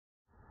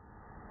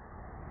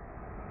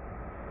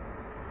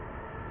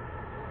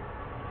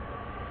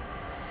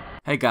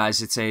Hey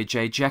guys, it's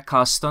AJ. Jet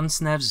Car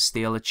Stunts Nev's a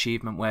steel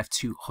achievement worth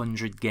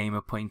 200 gamer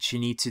points. You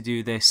need to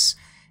do this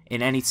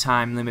in any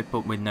time limit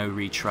but with no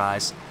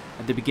retries.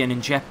 At the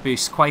beginning, jet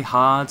boost quite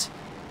hard.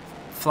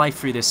 Fly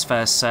through this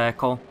first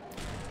circle.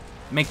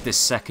 Make this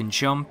second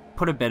jump.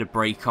 Put a bit of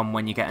brake on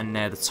when you're getting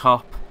near the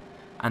top.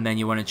 And then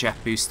you want to jet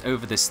boost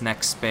over this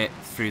next bit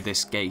through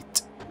this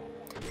gate.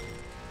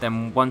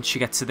 Then once you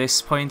get to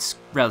this point,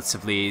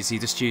 relatively easy.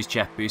 Just use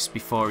jet boost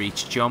before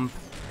each jump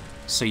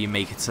so you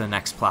make it to the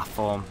next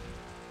platform.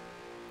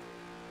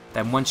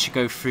 Then once you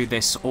go through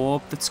this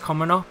orb that's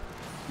coming up,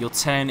 you'll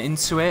turn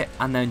into it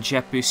and then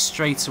jet boost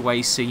straight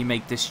away so you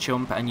make this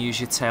jump and use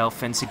your tail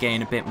fin to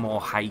gain a bit more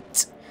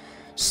height.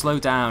 Slow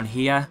down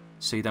here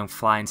so you don't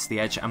fly into the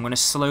edge. I'm going to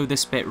slow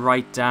this bit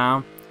right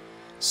down.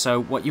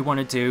 So what you want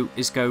to do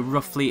is go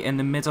roughly in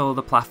the middle of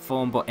the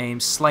platform but aim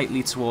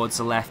slightly towards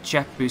the left,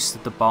 jet boost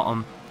at the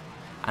bottom,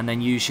 and then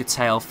use your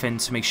tail fin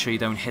to make sure you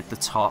don't hit the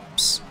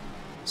tops.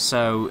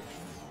 So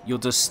you'll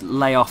just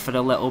lay off it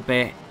a little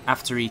bit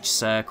after each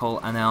circle,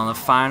 and then on the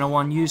final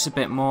one use a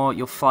bit more.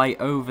 You'll fly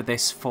over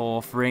this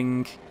fourth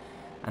ring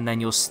and then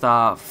you'll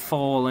start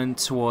falling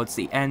towards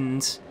the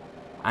end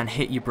and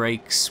hit your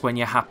brakes when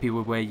you're happy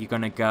with where you're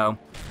going to go.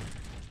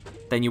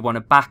 Then you want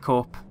to back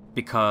up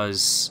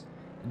because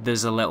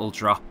there's a little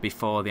drop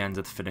before the end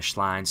of the finish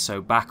line,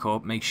 so back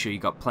up, make sure you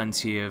got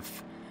plenty of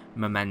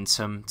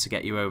momentum to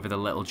get you over the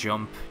little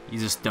jump. You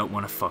just don't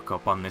want to fuck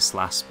up on this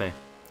last bit.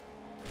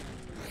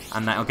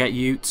 And that'll get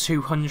you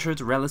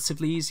 200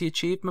 relatively easy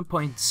achievement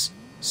points.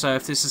 So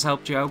if this has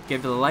helped you out,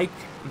 give it a like,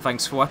 and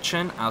thanks for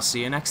watching. I'll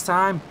see you next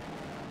time.